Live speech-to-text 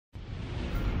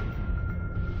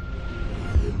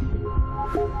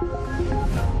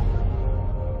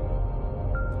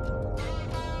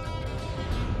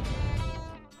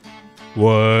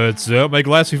What's up, my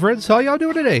Glassy friends? How y'all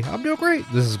doing today? I'm doing great.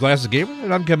 This is Glassic Gamer,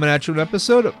 and I'm coming at you with an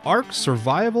episode of Ark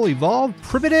Evolved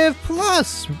Primitive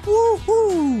Plus.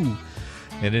 Woohoo!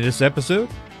 And in this episode,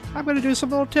 I'm going to do some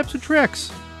little tips and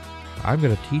tricks. I'm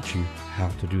going to teach you how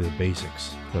to do the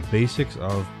basics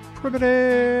of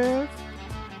primitive.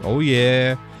 Oh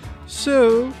yeah.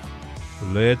 So,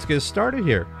 let's get started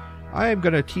here. I am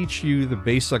going to teach you the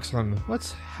basics on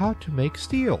how to make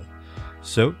steel.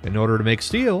 So, in order to make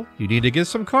steel, you need to get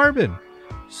some carbon.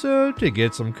 So, to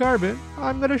get some carbon,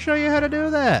 I'm going to show you how to do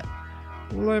that.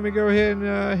 Let me go ahead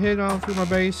and head on through my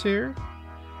base here.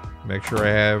 Make sure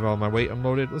I have all my weight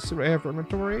unloaded. Let's see what I have for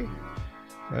inventory.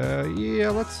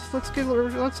 Yeah, let's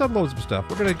unload some stuff.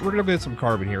 We're gonna get some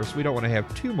carbon here, so we don't want to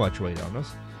have too much weight on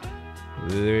us.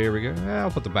 There we go. I'll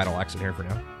put the battle axe in here for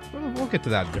now. We'll get to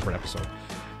that in a different episode.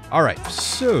 All right,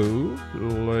 so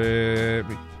let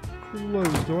me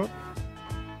close the door.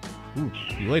 Ooh,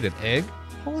 you laid an egg?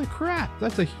 Holy crap,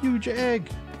 that's a huge egg.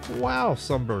 Wow,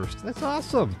 Sunburst, that's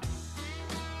awesome.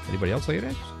 Anybody else laying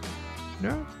eggs?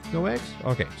 No? No eggs?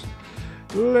 Okay.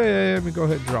 Let me go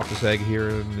ahead and drop this egg here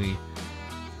in the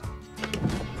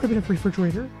primitive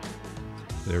refrigerator.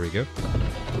 There we go.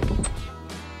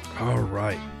 All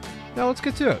right. Now let's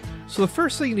get to it. So the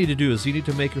first thing you need to do is you need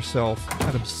to make yourself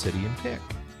an obsidian pick.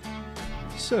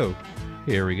 So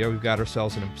here we go. We've got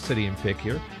ourselves an obsidian pick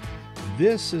here.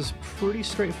 This is pretty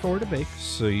straightforward to make,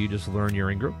 so you just learn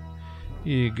your Ingram.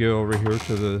 You go over here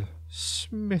to the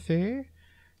smithy.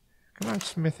 Come on,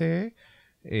 smithy.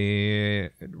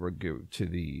 And we'll go to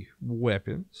the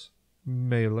weapons,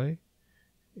 melee,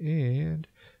 and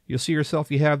you'll see yourself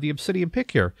you have the obsidian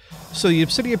pick here. So the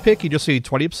obsidian pick, you just need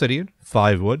 20 obsidian,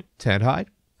 5 wood, 10 hide.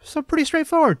 So pretty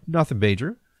straightforward, nothing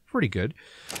major, pretty good.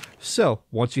 So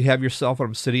once you have yourself an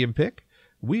obsidian pick,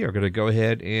 we are going to go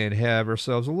ahead and have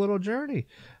ourselves a little journey.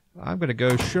 I'm going to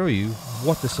go show you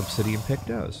what this obsidian pick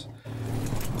does.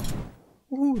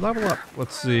 Ooh, level up.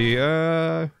 Let's see.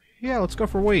 Yeah, let's go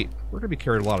for weight. We're going to be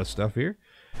carrying a lot of stuff here.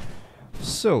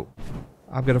 So,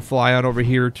 I'm going to fly out over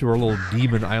here to our little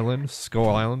demon island,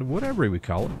 skull island, whatever we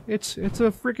call it. It's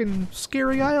a freaking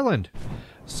scary island.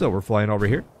 So, we're flying over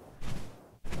here.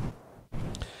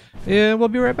 And we'll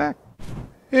be right back.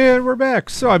 And we're back.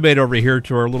 So I made over here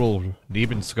to our little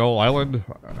demon skull island.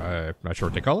 I'm not sure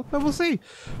what they call it, but we'll see.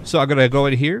 So I'm going to go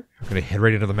in here. I'm going to head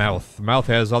right into the mouth. The mouth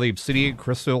has all the obsidian,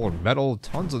 crystal, and metal,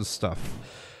 tons of stuff.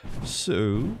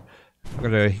 So I'm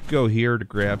going to go here to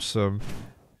grab some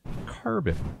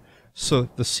carbon. So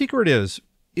the secret is,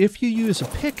 if you use a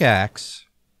pickaxe,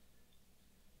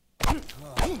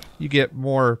 you get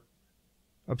more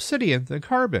obsidian than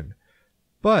carbon.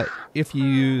 But if you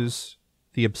use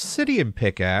the obsidian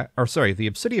pickaxe,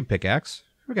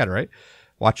 we got it right.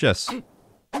 Watch this.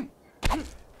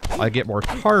 I get more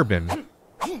carbon.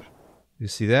 You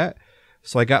see that?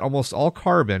 So I got almost all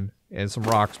carbon and some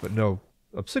rocks, but no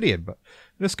obsidian. But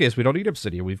in this case, we don't need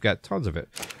obsidian. We've got tons of it.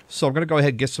 So I'm going to go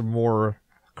ahead and get some more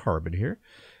carbon here.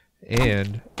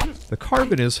 And the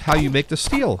carbon is how you make the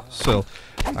steel. So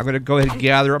I'm going to go ahead and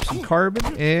gather up some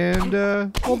carbon, and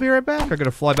we'll be right back. I'm going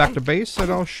to fly back to base,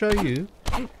 and I'll show you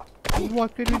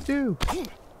what did it do.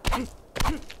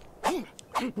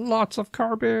 Lots of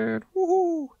carbon.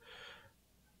 Woohoo!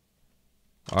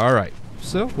 Alright,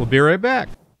 so we'll be right back.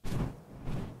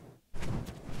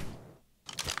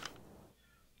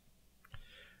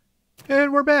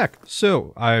 And we're back.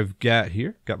 So I've got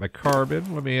my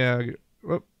carbon. Let me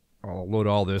I'll load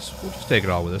all this. We'll just take it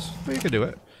all with us. We can do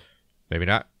it. Maybe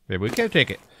not. Maybe we can't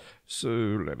take it. So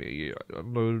let me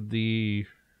unload the...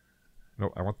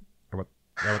 No, I want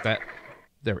that.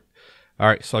 There.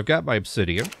 Alright, so I've got my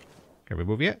obsidian. Can we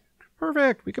move yet?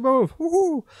 Perfect. We can move.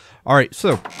 Woohoo! Alright,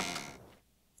 so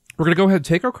we're going to go ahead and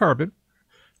take our carbon.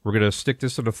 We're going to stick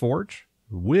this in the forge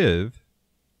with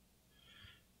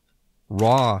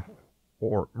raw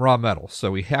metal. So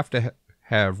we have to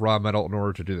have raw metal in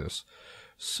order to do this.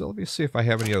 So let me see if I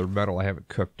have any other metal I haven't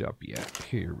cooked up yet.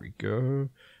 Here we go.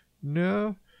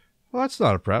 No. Well, that's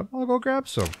not a problem. I'll go grab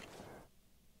some.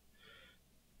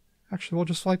 Actually, we'll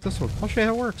just light this one. I'll show you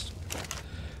how it works.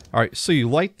 Alright, so you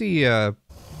light the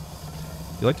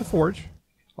forge.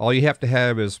 All you have to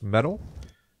have is metal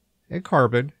and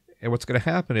carbon. And what's going to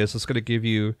happen is it's going to give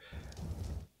you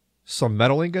some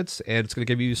metal ingots, and it's going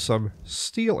to give you some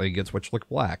steel ingots, which look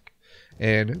black.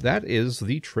 And that is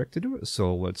the trick to do it.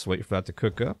 So let's wait for that to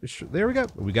cook up. There we go.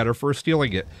 We got our first steel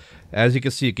ingot. As you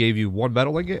can see, it gave you one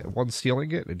metal ingot, one steel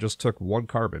ingot, and it just took one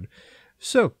carbon.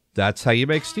 So that's how you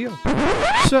make steel.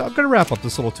 So I'm going to wrap up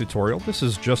this little tutorial. This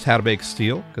is just how to make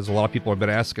steel, because a lot of people have been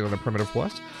asking on the Primitive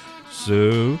Plus.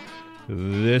 So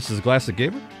This is Glassic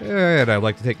Gamer, and I'd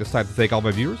like to take this time to thank all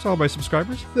my viewers, all my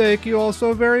subscribers. Thank you all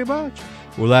so very much.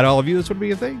 Without all of you, this wouldn't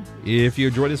be a thing. If you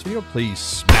enjoyed this video, please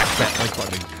smash that like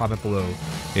button and comment below.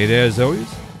 And as always,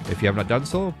 if you have not done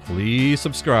so, please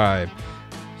subscribe.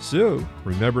 So,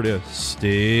 remember to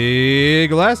stay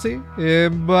glassy,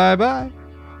 and bye-bye.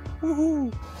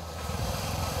 Woohoo!